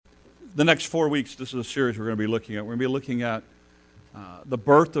the next 4 weeks, this is a series we're going to be looking at. We're going to be looking at the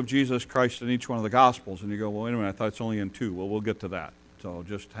birth of Jesus Christ in each one of the Gospels. And you go, well, wait a minute, I thought it's only in 2. Well, we'll get to that. So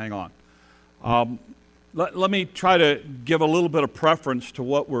just hang on. Let me try to give a little bit of preference to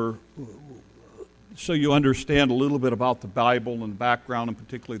what so you understand a little bit about the Bible and the background, and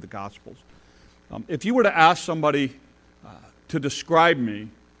particularly the Gospels. If you were to ask somebody to describe me,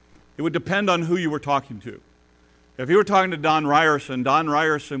 it would depend on who you were talking to. If you were talking to Don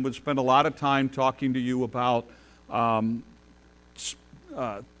Ryerson would spend a lot of time talking to you about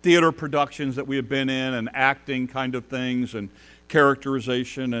theater productions that we have been in and acting kind of things and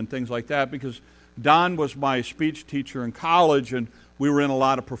characterization and things like that, because Don was my speech teacher in college and we were in a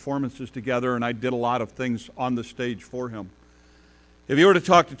lot of performances together and I did a lot of things on the stage for him. If you were to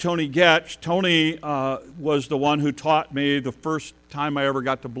talk to Tony Getch, Tony was the one who taught me the first time I ever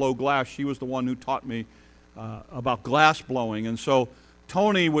got to blow glass. She was the one who taught me about glass blowing. And so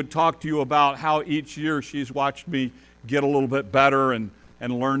Tony would talk to you about how each year she's watched me get a little bit better and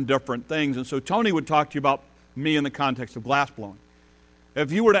learn different things. And so Tony would talk to you about me in the context of glass blowing.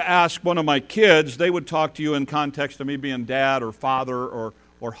 If you were to ask one of my kids, they would talk to you in context of me being dad or father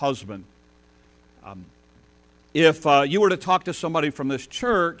or husband. If you were to talk to somebody from this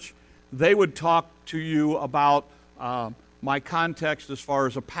church, they would talk to you about my context as far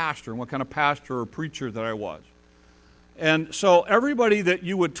as a pastor and what kind of pastor or preacher that I was. And so everybody that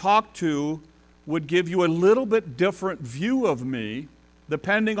you would talk to would give you a little bit different view of me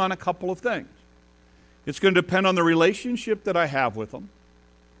depending on a couple of things. It's going to depend on the relationship that I have with them.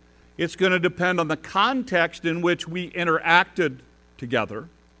 It's going to depend on the context in which we interacted together.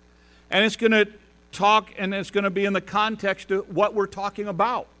 And it's going to it's going to be in the context of what we're talking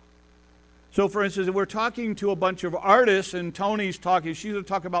about. So, for instance, if we're talking to a bunch of artists and Tony's talking, she's going to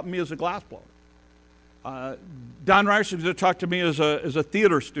talk about me as a glass blower. Don Ryerson's going to talk to me as a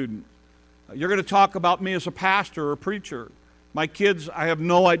theater student. You're going to talk about me as a pastor or preacher. My kids, I have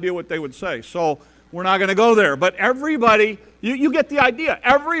no idea what they would say. So we're not going to go there. But everybody, you get the idea.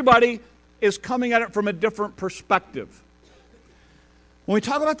 Everybody is coming at it from a different perspective. When we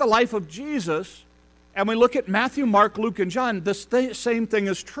talk about the life of Jesus, and we look at Matthew, Mark, Luke, and John, the same thing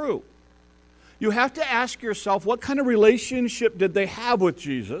is true. You have to ask yourself, what kind of relationship did they have with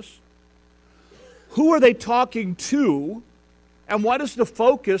Jesus? Who are they talking to? And what is the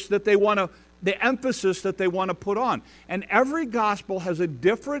focus that they want to, the emphasis that they want to put on? And every gospel has a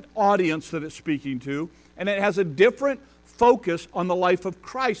different audience that it's speaking to, and it has a different focus on the life of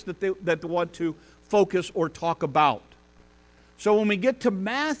Christ that they want to focus or talk about. So when we get to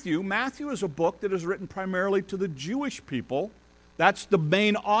Matthew, Matthew is a book that is written primarily to the Jewish people. That's the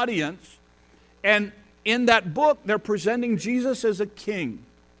main audience. And in that book, they're presenting Jesus as a king.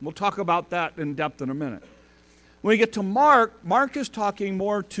 We'll talk about that in depth in a minute. When we get to Mark, Mark is talking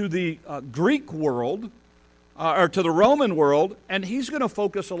more to the Greek world, or to the Roman world, and he's going to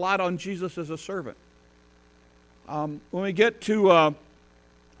focus a lot on Jesus as a servant. When we get to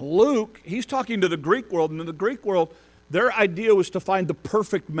Luke, he's talking to the Greek world, and in the Greek world, their idea was to find the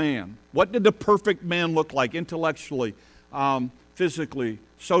perfect man. What did the perfect man look like intellectually, physically,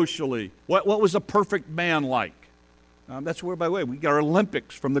 socially? What was a perfect man like? That's where, by the way, we got our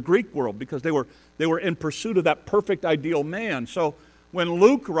Olympics from the Greek world because they were in pursuit of that perfect ideal man. So when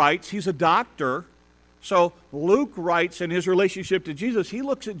Luke writes, he's a doctor. So Luke writes in his relationship to Jesus, he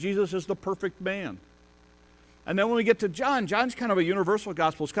looks at Jesus as the perfect man. And then when we get to John, John's kind of a universal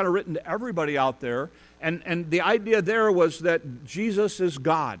gospel. It's kind of written to everybody out there. And the idea there was that Jesus is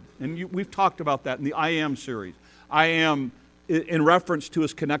God. And we've talked about that in the I Am series. I Am in reference to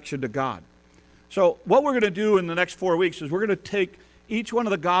his connection to God. So what we're going to do in the next 4 weeks is we're going to take each one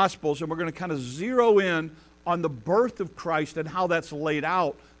of the Gospels and we're going to kind of zero in on the birth of Christ and how that's laid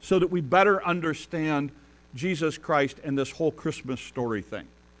out so that we better understand Jesus Christ and this whole Christmas story thing.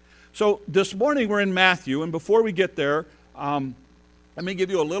 So this morning we're in Matthew, and before we get there, let me give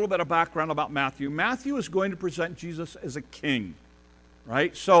you a little bit of background about Matthew. Matthew is going to present Jesus as a king,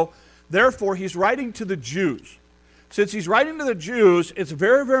 right? So therefore he's writing to the Jews. Since he's writing to the Jews, it's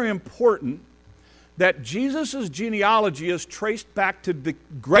very, very important that Jesus' genealogy is traced back to the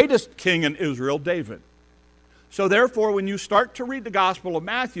greatest king in Israel, David. So therefore, when you start to read the Gospel of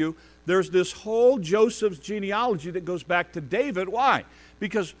Matthew, there's this whole Joseph's genealogy that goes back to David. Why?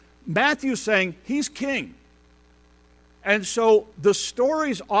 Because Matthew's saying he's king. And so the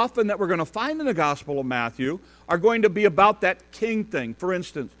stories often that we're going to find in the Gospel of Matthew are going to be about that king thing. For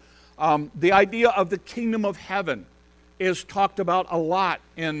instance, the idea of the kingdom of heaven is talked about a lot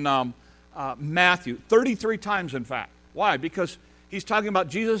in Matthew, 33 times in fact. Why? Because he's talking about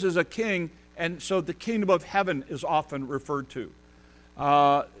Jesus as a king, and so the kingdom of heaven is often referred to.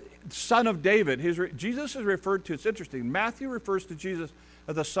 son of David. Jesus is referred to, it's interesting, Matthew refers to Jesus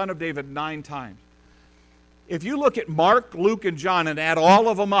as the son of David 9 times. If you look at Mark, Luke, and John and add all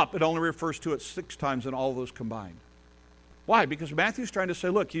of them up, it only refers to it 6 times in all of those combined. Why? Because Matthew's trying to say,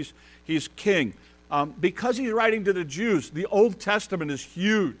 look, he's king. Because he's writing to the Jews, the Old Testament is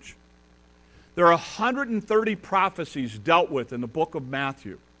huge. There are 130 prophecies dealt with in the book of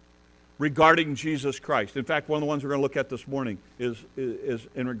Matthew regarding Jesus Christ. In fact, one of the ones we're going to look at this morning is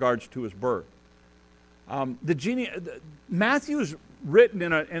in regards to his birth. Matthew is written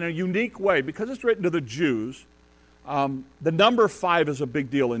in a unique way because it's written to the Jews. The number 5 is a big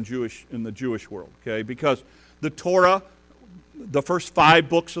deal in the Jewish world, okay? Because the Torah, the first 5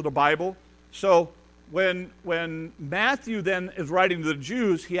 books of the Bible. So when Matthew then is writing to the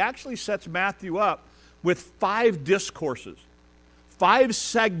Jews, he actually sets Matthew up with 5 discourses, 5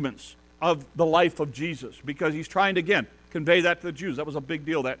 segments of the life of Jesus, because he's trying to, again, convey that to the Jews. That was a big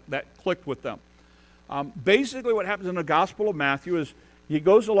deal. That clicked with them. Basically what happens in the Gospel of Matthew is he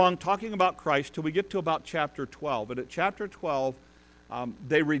goes along talking about Christ till we get to about chapter 12. And at chapter 12,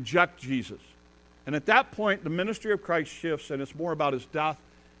 they reject Jesus. And at that point, the ministry of Christ shifts, and it's more about his death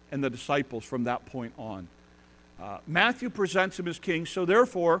and the disciples from that point on. Matthew presents him as king, so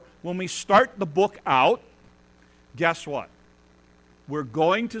therefore, when we start the book out, guess what? We're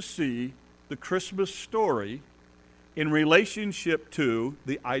going to see the Christmas story in relationship to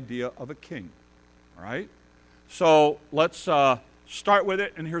the idea of a king. All right? So let's start with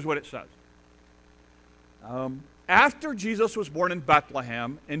it, and here's what it says. After Jesus was born in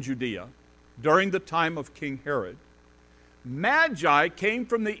Bethlehem in Judea, during the time of King Herod, Magi came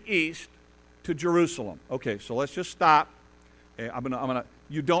from the east to Jerusalem. Okay, so let's just stop. Okay, I'm gonna.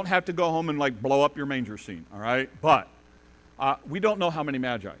 You don't have to go home and like blow up your manger scene, all right? But we don't know how many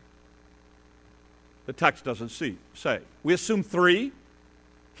Magi. The text doesn't say. We assume 3.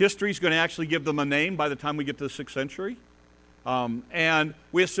 History's going to actually give them a name by the time we get to the 6th century. And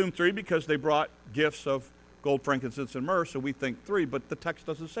we assume 3 because they brought gifts of gold, frankincense, and myrrh, so we think 3, but the text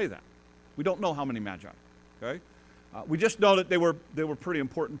doesn't say that. We don't know how many Magi, okay? We just know that they were pretty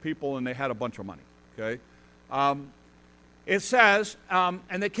important people and they had a bunch of money, okay? It says,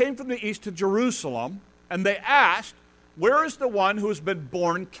 and they came from the east to Jerusalem, and they asked, where is the one who has been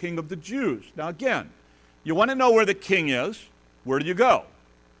born king of the Jews? Now again, you want to know where the king is, where do you go?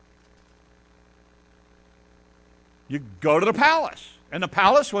 You go to the palace, and the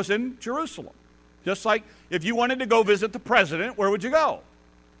palace was in Jerusalem. Just like if you wanted to go visit the president, where would you go?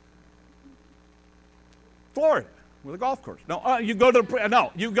 Florida, with a golf course. No, you go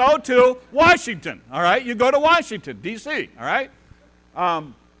to Washington, all right? You go to Washington, D.C., all right?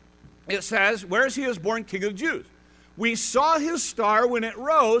 It says, where is he was born king of the Jews? We saw his star when it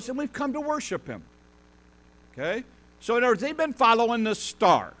rose, and we've come to worship him. Okay? So in other words, they've been following the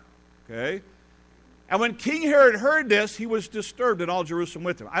star. Okay? And when King Herod heard this, he was disturbed, and all Jerusalem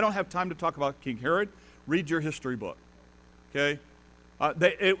with him. I don't have time to talk about King Herod. Read your history book. Okay?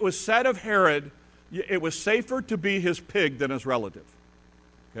 It was said of Herod, it was safer to be his pig than his relative.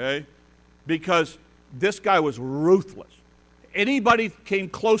 Okay? Because this guy was ruthless. Anybody came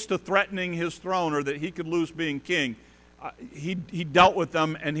close to threatening his throne or that he could lose being king, he dealt with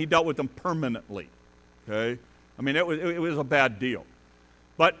them, and he dealt with them permanently. Okay? I mean, it was a bad deal.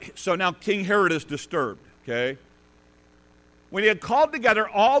 But so now King Herod is disturbed. Okay? When he had called together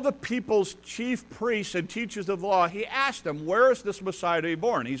all the people's chief priests and teachers of the law, he asked them, where is this Messiah to be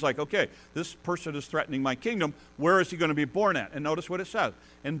born? He's like, okay, this person is threatening my kingdom. Where is he going to be born at? And notice what it says.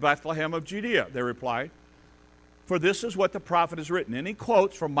 In Bethlehem of Judea, they replied. For this is what the prophet has written. And he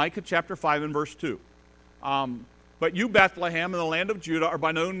quotes from Micah chapter 5 and verse 2. But you, Bethlehem, in the land of Judah, are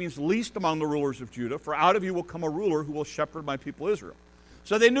by no means least among the rulers of Judah, for out of you will come a ruler who will shepherd my people Israel.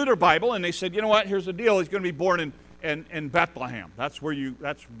 So they knew their Bible, and they said, you know what, here's the deal. He's going to be born in Bethlehem. That's where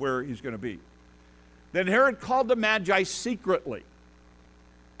he's going to be. Then Herod called the Magi secretly,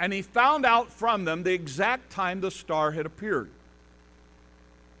 and he found out from them the exact time the star had appeared.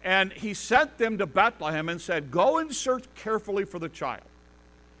 And he sent them to Bethlehem and said, go and search carefully for the child.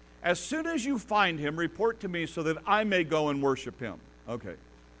 As soon as you find him, report to me so that I may go and worship him. Okay,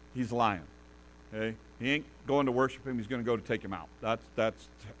 he's lying. Okay, he ain't going to worship him. He's going to go to take him out.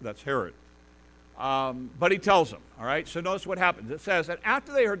 That's Herod. But he tells them, all right? So notice what happens. It says that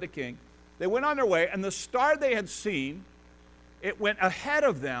after they heard the king, they went on their way, and the star they had seen, it went ahead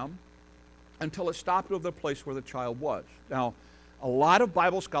of them until it stopped over the place where the child was. Now, a lot of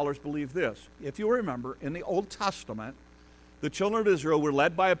Bible scholars believe this. If you remember, in the Old Testament, the children of Israel were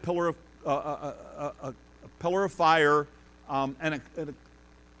led by a pillar of fire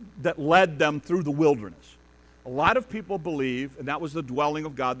that led them through the wilderness. A lot of people believe, and that was the dwelling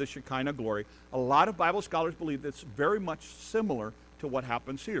of God, the Shekinah glory. A lot of Bible scholars believe that's very much similar to what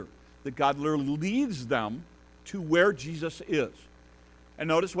happens here, that God literally leads them to where Jesus is. And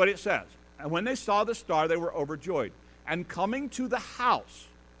notice what it says. And when they saw the star, they were overjoyed. And coming to the house,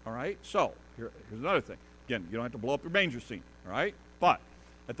 all right? So, here's another thing. Again, you don't have to blow up your manger scene, all right? But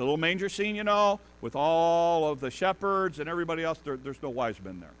at the little manger scene, with all of the shepherds and everybody else, there's no wise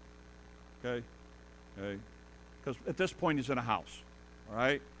men there, okay? Because at this point, he's in a house, all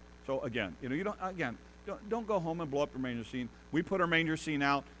right? So, again, don't go home and blow up your manger scene. We put our manger scene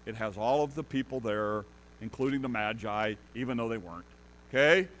out. It has all of the people there, including the Magi, even though they weren't,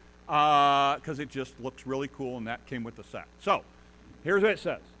 okay? Because it just looks really cool, and that came with the set. So, here's what it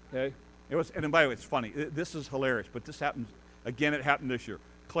says, okay? And by the way, it's funny. This is hilarious, but this happens, again, it happened this year.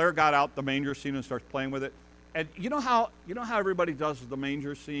 Claire got out the manger scene and starts playing with it. And you know how everybody does the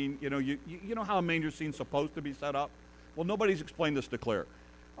manger scene? You know how a manger scene's supposed to be set up? Well, nobody's explained this to Claire.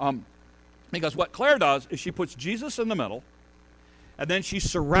 Because what Claire does is she puts Jesus in the middle, and then she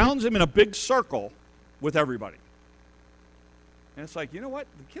surrounds him in a big circle with everybody. And it's like, you know what?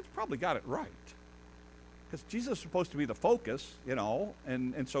 The kids probably got it right. Because Jesus is supposed to be the focus,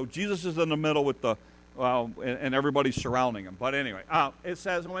 and so Jesus is in the middle with and everybody's surrounding him. But anyway, it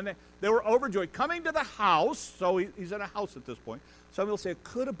says when they were overjoyed, coming to the house, so he's in a house at this point. Some will say it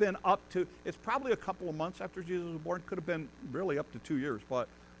could have been it's probably a couple of months after Jesus was born. Could have been really up to 2 years, but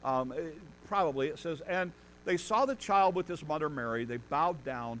probably it says, and they saw the child with his mother Mary. They bowed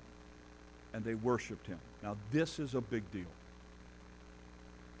down and they worshiped him. Now this is a big deal.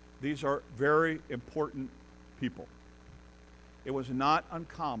 These are very important people. It was not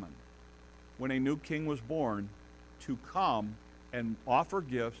uncommon when a new king was born to come and offer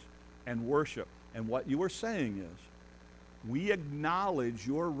gifts and worship. And what you are saying is, we acknowledge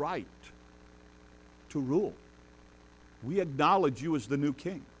your right to rule. We acknowledge you as the new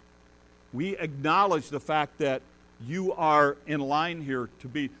king. We acknowledge the fact that you are in line here to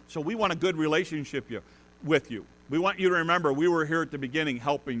be. So we want a good relationship with you. We want you to remember we were here at the beginning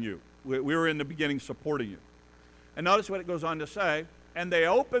helping you. We were in the beginning supporting you. And notice what it goes on to say. And they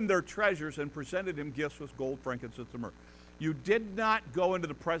opened their treasures and presented him gifts with gold, frankincense, and myrrh. You did not go into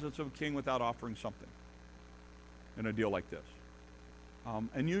the presence of a king without offering something in a deal like this.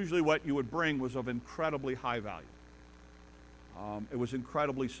 And usually what you would bring was of incredibly high value. It was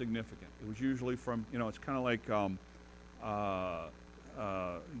incredibly significant. It was usually from, it's kind of like,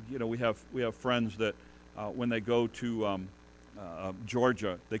 we have friends that when they go to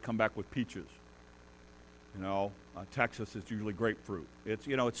Georgia, they come back with peaches. Texas is usually grapefruit.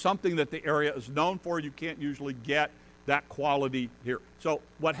 It's something that the area is known for. You can't usually get that quality here. So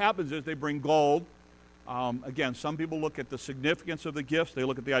what happens is they bring gold. Again, some people look at the significance of the gifts. They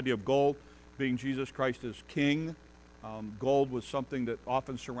look at the idea of gold being Jesus Christ as king. Gold was something that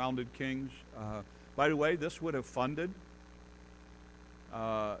often surrounded kings. By the way, this would have funded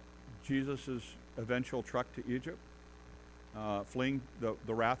Jesus' eventual trek to Egypt, fleeing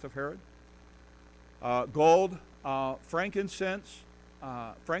the wrath of Herod. Gold, frankincense.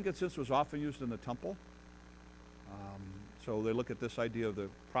 Frankincense was often used in the temple. So they look at this idea of the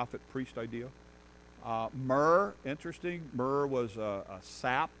prophet-priest idea. Myrrh, interesting. Myrrh was a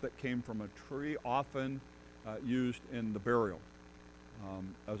sap that came from a tree, often used in the burial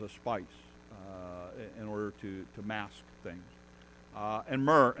as a spice in order to mask things. And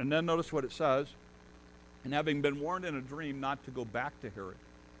myrrh. And then notice what it says. And having been warned in a dream not to go back to Herod,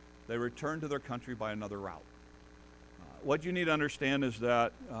 they returned to their country by another route. What you need to understand is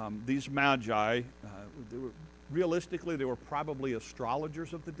that these magi, realistically, they were probably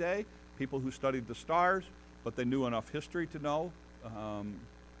astrologers of the day, people who studied the stars, but they knew enough history to know,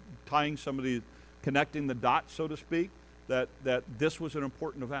 connecting the dots, so to speak, that this was an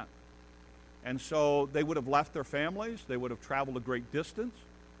important event. And so they would have left their families. They would have traveled a great distance.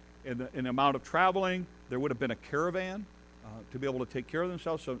 In the amount of traveling, there would have been a caravan to be able to take care of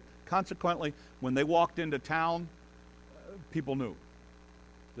themselves. So consequently, when they walked into town, people knew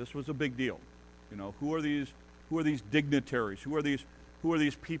this was a big deal. Who are these dignitaries? Who are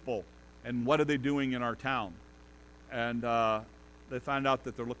these people? And what are they doing in our town? And they find out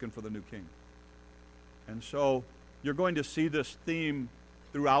that they're looking for the new king. And so you're going to see this theme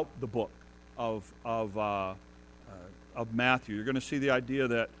throughout the book of Matthew. You're going to see the idea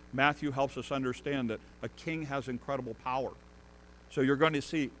that Matthew helps us understand that a king has incredible power. So you're going to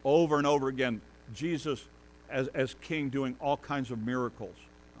see over and over again Jesus as king doing all kinds of miracles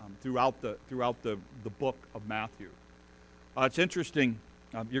throughout the book of Matthew. It's interesting.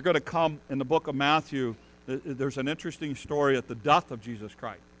 You're going to come in the book of Matthew. There's an interesting story at the death of Jesus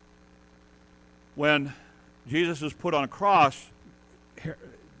Christ. When Jesus is put on a cross,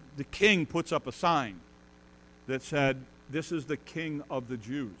 the king puts up a sign that said, "This is the King of the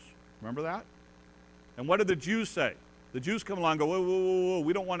Jews." Remember that? And what did the Jews say? The Jews come along and go, "Whoa, whoa, whoa, whoa,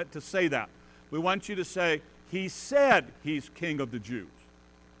 we don't want it to say that. We want you to say, he said he's King of the Jews."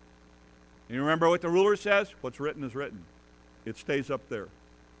 And you remember what the ruler says? What's written is written. It stays up there.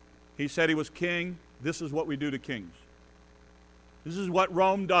 He said he was king. This is what we do to kings. This is what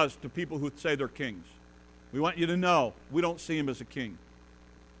Rome does to people who say they're kings. We want you to know we don't see him as a king.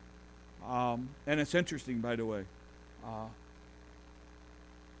 And it's interesting, by the way.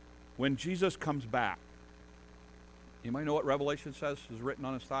 When Jesus comes back, you might know what Revelation says is written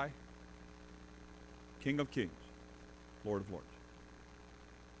on his thigh? King of Kings, Lord of Lords.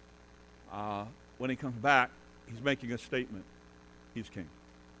 When he comes back, he's making a statement. He's king.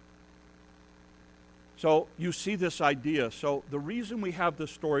 So you see this idea. So the reason we have the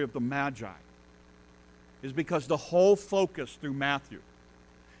story of the Magi is because the whole focus through Matthew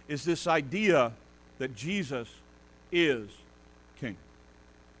is this idea that Jesus is king.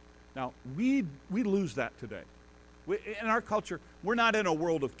 Now, we lose that today. In our culture, we're not in a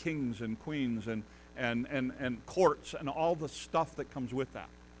world of kings and queens and courts and all the stuff that comes with that.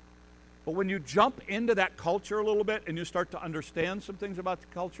 But when you jump into that culture a little bit and you start to understand some things about the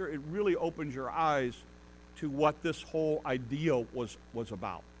culture, it really opens your eyes to what this whole idea was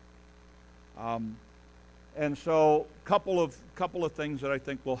about. And so, couple of things that I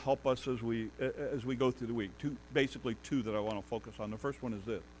think will help us as we go through the week. Basically two that I want to focus on. The first one is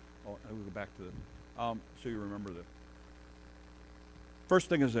this. Oh, I will go back to this, so you remember this. First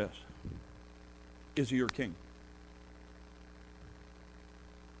thing is this: is he your king?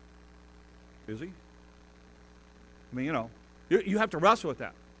 Is he? I mean, you have to wrestle with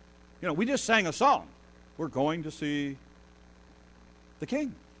that. We just sang a song. We're going to see the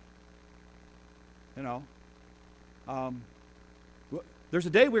king. There's a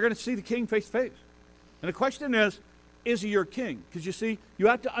day we're going to see the king face to face. And the question is he your king? Because you see, you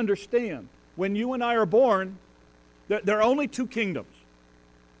have to understand, when you and I are born, there are only two kingdoms.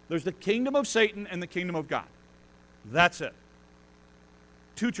 There's the kingdom of Satan and the kingdom of God. That's it.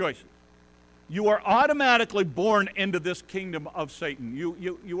 Two choices. You are automatically born into this kingdom of Satan.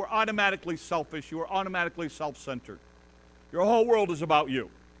 You are automatically selfish. You are automatically self-centered. Your whole world is about you.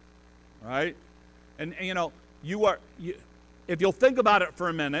 Right? And if you'll think about it for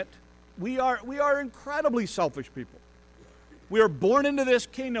a minute, we are incredibly selfish people. We are born into this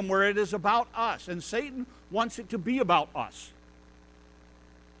kingdom where it is about us, and Satan wants it to be about us.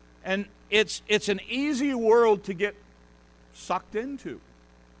 And it's an easy world to get sucked into.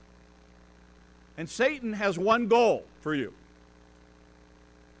 And Satan has one goal for you: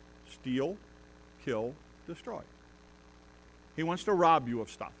 steal, kill, destroy. He wants to rob you of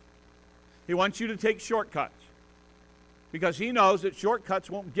stuff. He wants you to take shortcuts, because he knows that shortcuts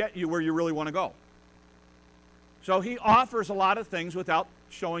won't get you where you really want to go. So he offers a lot of things without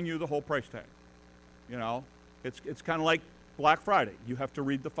showing you the whole price tag. It's kind of like Black Friday. You have to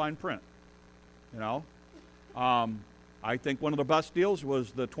read the fine print. I think one of the best deals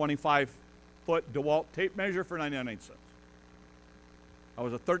was the 25-foot DeWalt tape measure for 99 cents. That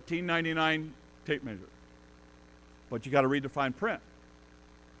was a $13.99 tape measure. But you got to read the fine print.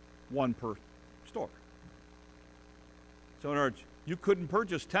 One per store. So in other words, you couldn't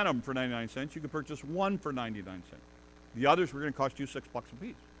purchase 10 of them for 99 cents. You could purchase one for 99 cents. The others were going to cost you $6 a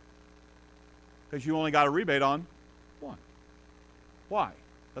piece, because you only got a rebate on one. Why?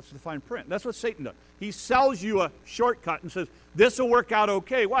 That's the fine print. That's what Satan does. He sells you a shortcut and says, this will work out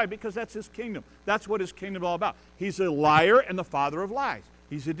okay. Why? Because that's his kingdom. That's what his kingdom is all about. He's a liar and the father of lies.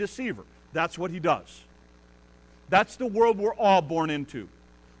 He's a deceiver. That's what he does. That's the world we're all born into.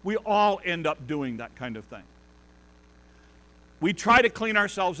 We all end up doing that kind of thing. We try to clean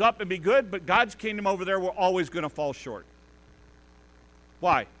ourselves up and be good, but God's kingdom over there, we're always going to fall short.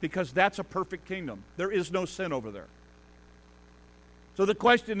 Why? Because that's a perfect kingdom. There is no sin over there. So the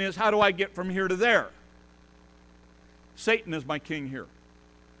question is, how do I get from here to there? Satan is my king here.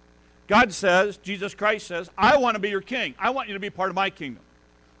 God says, Jesus Christ says, I want to be your king. I want you to be part of my kingdom.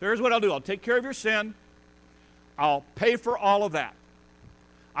 Here's what I'll do. I'll take care of your sin. I'll pay for all of that.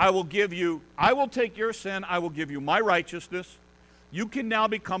 I will take your sin. I will give you my righteousness. You can now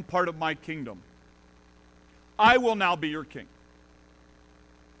become part of my kingdom. I will now be your king.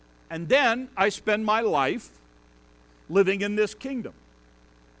 And then I spend my life living in this kingdom.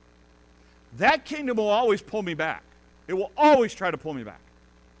 That kingdom will always pull me back. It will always try to pull me back.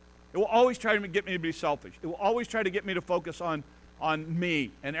 It will always try to get me to be selfish. It will always try to get me to focus on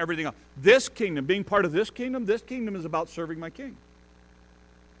me and everything else. This kingdom, being part of this kingdom is about serving my king.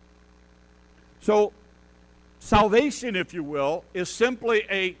 So Salvation, if you will, is simply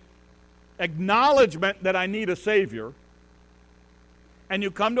a acknowledgement that I need a Savior. And you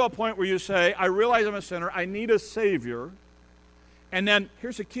come to a point where you say, I realize I'm a sinner, I need a Savior. And then,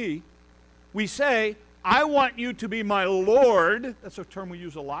 here's the key, we say, I want you to be my Lord. That's a term we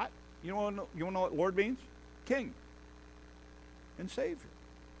use a lot. You want to know what Lord means? King and Savior.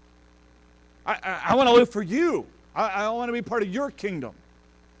 I want to live for you. I want to be part of your kingdom.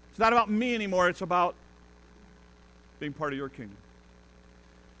 It's not about me anymore. It's about being part of your kingdom.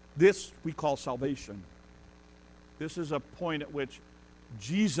 This we call salvation. This is a point at which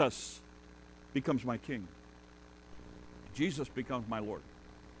Jesus becomes my king. Jesus becomes my Lord.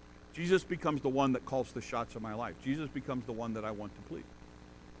 Jesus becomes the one that calls the shots of my life. Jesus becomes the one that I want to please.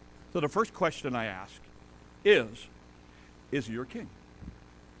 So the first question I ask is he your king?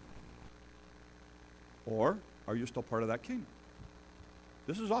 Or are you still part of that kingdom?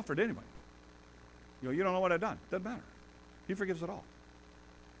 This is offered to anybody. You don't know what I've done. Doesn't matter. He forgives it all.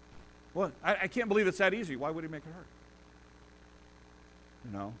 Well, I can't believe it's that easy. Why would he make it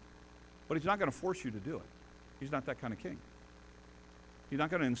hard? But he's not going to force you to do it. He's not that kind of king. He's not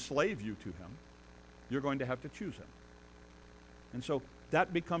going to enslave you to him. You're going to have to choose him. And so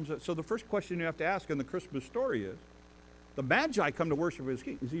that becomes so the first question you have to ask in the Christmas story is, the Magi come to worship his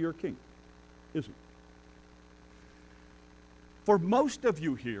king. Is he your king? Is he? For most of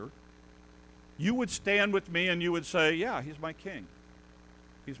you here, you would stand with me and you would say, yeah, he's my king.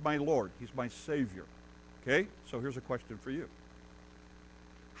 He's my Lord. He's my Savior. Okay? So here's a question for you.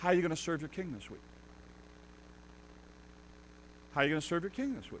 How are you going to serve your king this week? How are you going to serve your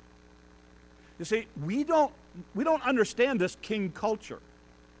king this week? You see, we don't understand this king culture.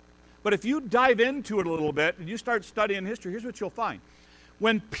 But if you dive into it a little bit and you start studying history, here's what you'll find.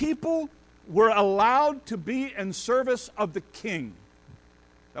 When people were allowed to be in service of the king,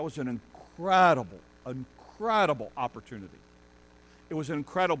 that was an incredible opportunity. It was an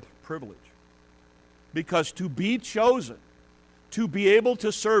incredible privilege. Because to be chosen, to be able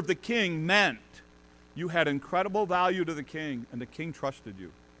to serve the king meant you had incredible value to the king, and the king trusted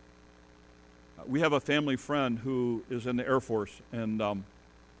you. We have a family friend who is in the Air Force, and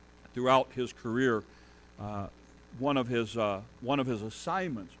throughout his career, one of his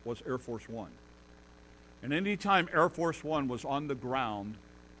assignments was Air Force One. And any time Air Force One was on the ground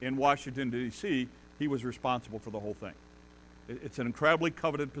in Washington, D.C., he was responsible for the whole thing. It's an incredibly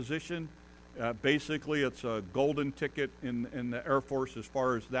coveted position. Basically, it's a golden ticket in the Air Force as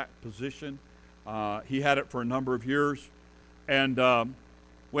far as that position. He had it for a number of years. And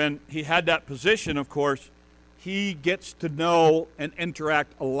when he had that position, of course, he gets to know and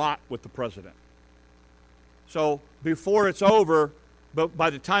interact a lot with the president. So before it's over, but by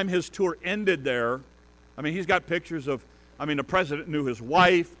the time his tour ended there, he's got pictures of, the president knew his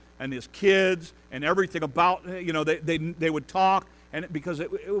wife and his kids and everything about, they would talk. And because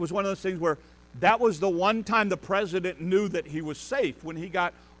it was one of those things where that was the one time the president knew that he was safe, when he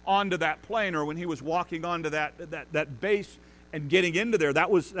got onto that plane or when he was walking onto that base and getting into there. That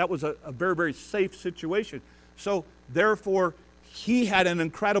was a very, very safe situation. So therefore, he had an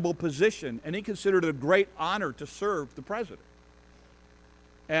incredible position, and he considered it a great honor to serve the president.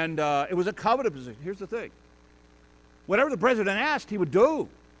 And it was a coveted position. Here's the thing. Whatever the president asked, he would do.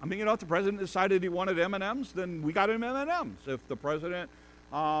 If the president decided he wanted M&Ms, then we got him M&Ms. If the president,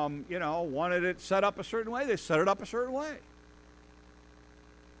 wanted it set up a certain way, they set it up a certain way.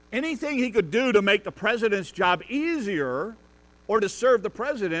 Anything he could do to make the president's job easier or to serve the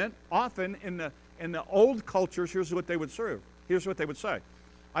president, often in the old cultures, here's what they would serve. Here's what they would say.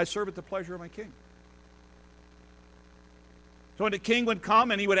 I serve at the pleasure of my king. So when the king would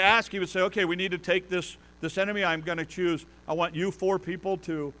come and he would ask, he would say, okay, we need to take this enemy. I'm going to choose, I want you 4 people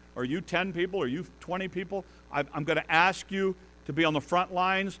or you 10 people, or you 20 people. I'm going to ask you to be on the front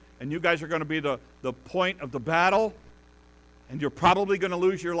lines, and you guys are going to be the point of the battle, and you're probably going to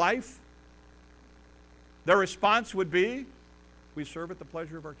lose your life. Their response would be, we serve at the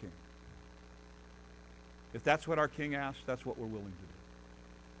pleasure of our king. If that's what our king asks, that's what we're willing to do.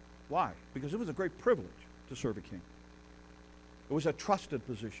 Why? Because it was a great privilege to serve a king. It was a trusted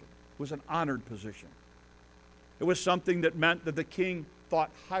position. It was an honored position. It was something that meant that the king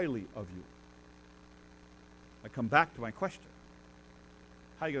thought highly of you. I come back to my question.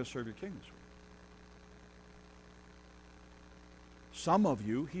 How are you going to serve your king this week? Some of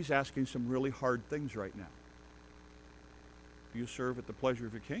you, he's asking some really hard things right now. Do you serve at the pleasure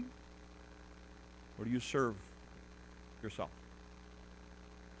of your king? Or do you serve yourself?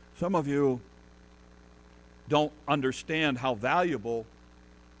 Some of you don't understand how valuable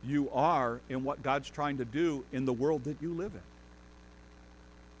you are in what God's trying to do in the world that you live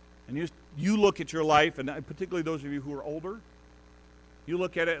in. And you look at your life, and particularly those of you who are older, you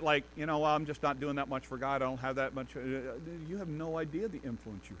look at it like, well, I'm just not doing that much for God. I don't have that much. You have no idea the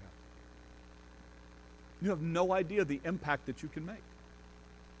influence you have. You have no idea the impact that you can make.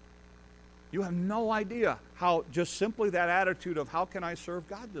 You have no idea how just simply that attitude of how can I serve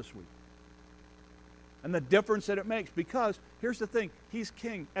God this week? And the difference that it makes. Because here's the thing, he's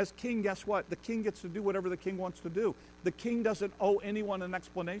king. As king, guess what? The king gets to do whatever the king wants to do. The king doesn't owe anyone an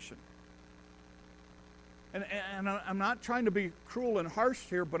explanation. And I'm not trying to be cruel and harsh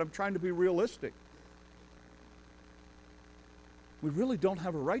here, but I'm trying to be realistic. We really don't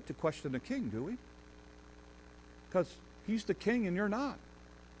have a right to question the king, do we? Because he's the king and you're not.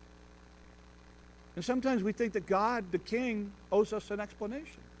 And sometimes we think that God, the king, owes us an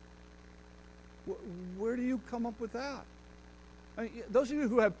explanation. Where do you come up with that? I mean, those of you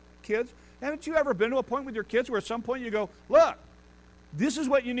who have kids, haven't you ever been to a point with your kids where at some point you go, look, this is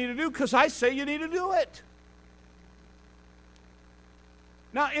what you need to do because I say you need to do it.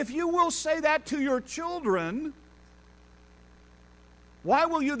 Now, if you will say that to your children, why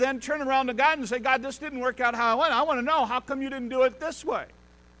will you then turn around to God and say, God, this didn't work out how I want? I want to know, how come you didn't do it this way?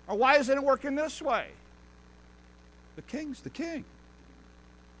 Or why isn't it working this way? The king's the king.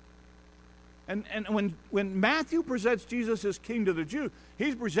 And when Matthew presents Jesus as king to the Jews,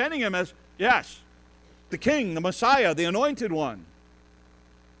 he's presenting him as, yes, the king, the Messiah, the anointed one.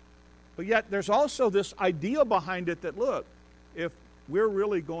 But yet there's also this idea behind it that, look, if we're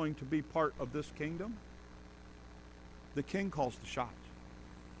really going to be part of this kingdom, the king calls the shots.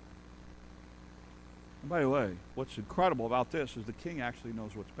 And by the way, what's incredible about this is the king actually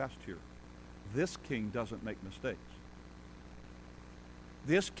knows what's best here. This king doesn't make mistakes.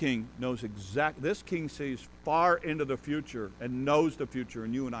 This king knows this king sees far into the future and knows the future,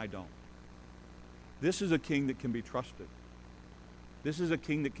 and you and I don't. This is a king that can be trusted. This is a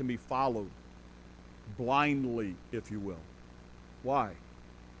king that can be followed blindly, if you will. Why?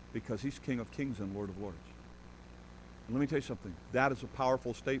 Because he's King of Kings and Lord of Lords. And let me tell you something. That is a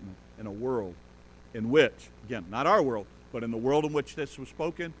powerful statement in a world in which, again, not our world, but in the world in which this was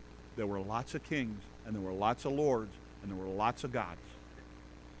spoken, there were lots of kings, and there were lots of lords, and there were lots of gods.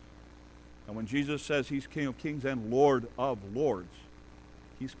 And when Jesus says he's King of Kings and Lord of Lords,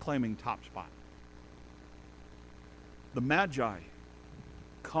 he's claiming top spot. The Magi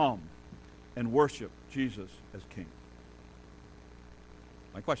come and worship Jesus as King.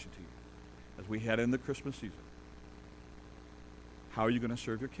 My question to you, as we head into Christmas season, how are you going to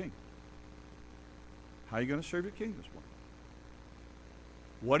serve your King? How are you going to serve your King this morning?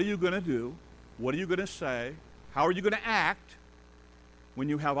 What are you going to do? What are you going to say? How are you going to act when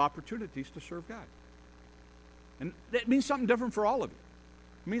you have opportunities to serve God? And it means something different for all of you.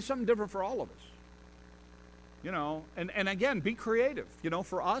 It means something different for all of us. And again, be creative.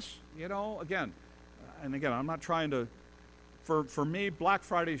 For us, again, I'm not trying to, for me, Black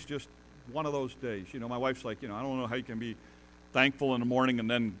Friday is just one of those days. My wife's like, I don't know how you can be thankful in the morning and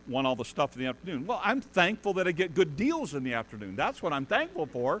then want all the stuff in the afternoon. Well, I'm thankful that I get good deals in the afternoon. That's what I'm thankful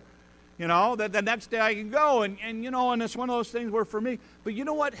for. That the next day I can go and it's one of those things where for me, but you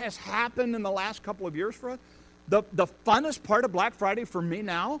know what has happened in the last couple of years for us? The funnest part of Black Friday for me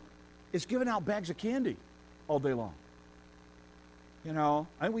now is giving out bags of candy all day long. I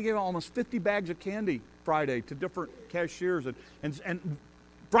think we gave out almost 50 bags of candy Friday to different cashiers. And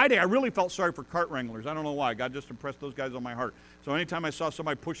Friday, I really felt sorry for cart wranglers. I don't know why. God just impressed those guys on my heart. So anytime I saw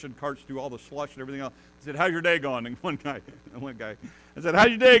somebody pushing carts through all the slush and everything else, I said, how's your day going? And one guy, I said, how's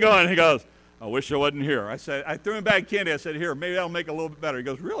your day going? He goes, I wish I wasn't here. I threw him a bag of candy. I said, here, maybe that'll make it a little bit better. He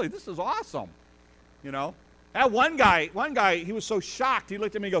goes, really? This is awesome. That one guy, he was so shocked. He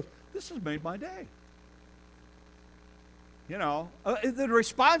looked at me and goes, this has made my day. The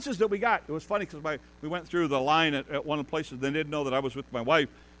responses that we got, it was funny because we went through the line at one of the places. They didn't know that I was with my wife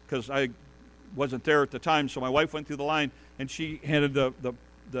because I wasn't there at the time. So my wife went through the line, and she handed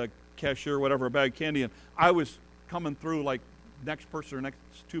the cashier, whatever, a bag of candy. And I was coming through like next person or next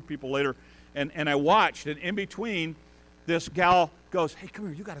two people later. And I watched, and in between, this gal goes, hey, come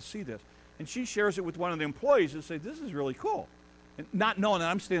here, you got to see this. And she shares it with one of the employees and says, this is really cool. And not knowing that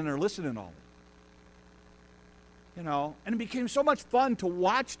I'm standing there listening to all of it. And it became so much fun to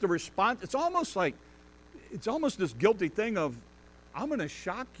watch the response. It's almost this guilty thing of, I'm going to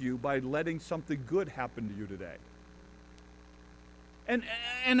shock you by letting something good happen to you today. And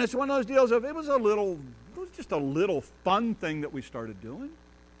it's one of those deals of, it was just a little fun thing that we started doing.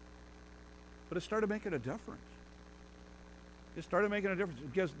 But it started making a difference. It started making a difference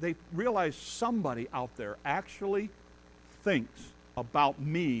because they realized somebody out there actually thinks about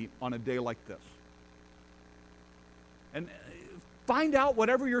me on a day like this. And Find out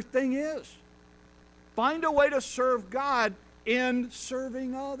whatever your thing is. Find a way to serve God in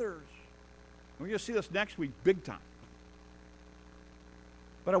serving others. We're going to see this next week, big time.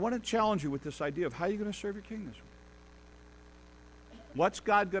 But I want to challenge you with this idea of how you're going to serve your king this week. What's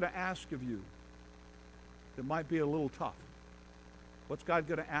God going to ask of you that might be a little tough? What's God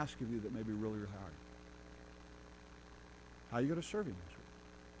going to ask of you that may be really, really hard? How are you going to serve him this week?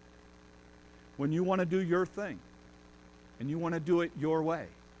 When you want to do your thing, and you want to do it your way,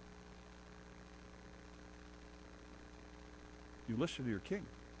 you listen to your king.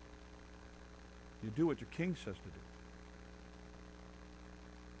 You do what your king says to do.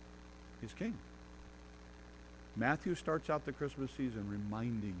 He's king. Matthew starts out the Christmas season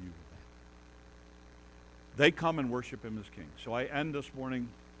reminding you of that. They come and worship him as king. So I end this morning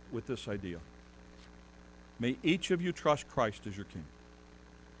with this idea. May each of you trust Christ as your king.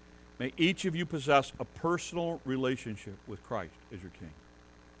 May each of you possess a personal relationship with Christ as your king.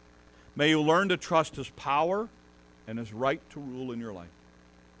 May you learn to trust his power and his right to rule in your life.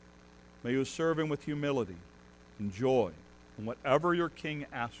 May you serve him with humility and joy in whatever your king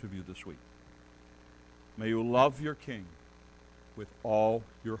asks of you this week. May you love your king with all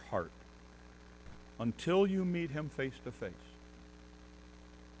your heart until you meet him face to face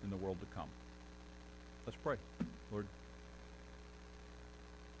in the world to come. Let's pray. Lord,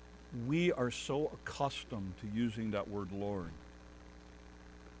 we are so accustomed to using that word Lord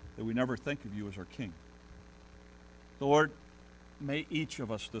that we never think of you as our king. So Lord, may each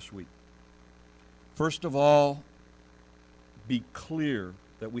of us this week, first of all, be clear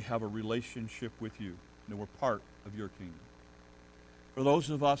that we have a relationship with you, that we're part of your kingdom. For those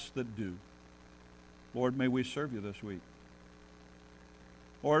of us that do, Lord, may we serve you this week.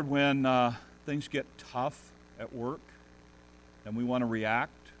 Lord, when things get tough at work and we want to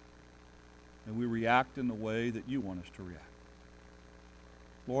react, and we react in the way that you want us to react.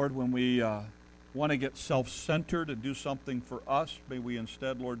 Lord, when we want to get self-centered and do something for us, may we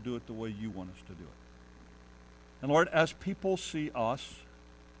instead, Lord, do it the way you want us to do it. And Lord, as people see us,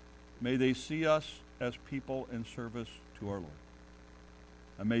 may they see us as people in service to our Lord.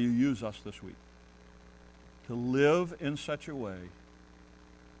 And may you use us this week to live in such a way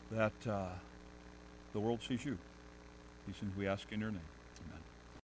that the world sees you. These things we ask in your name.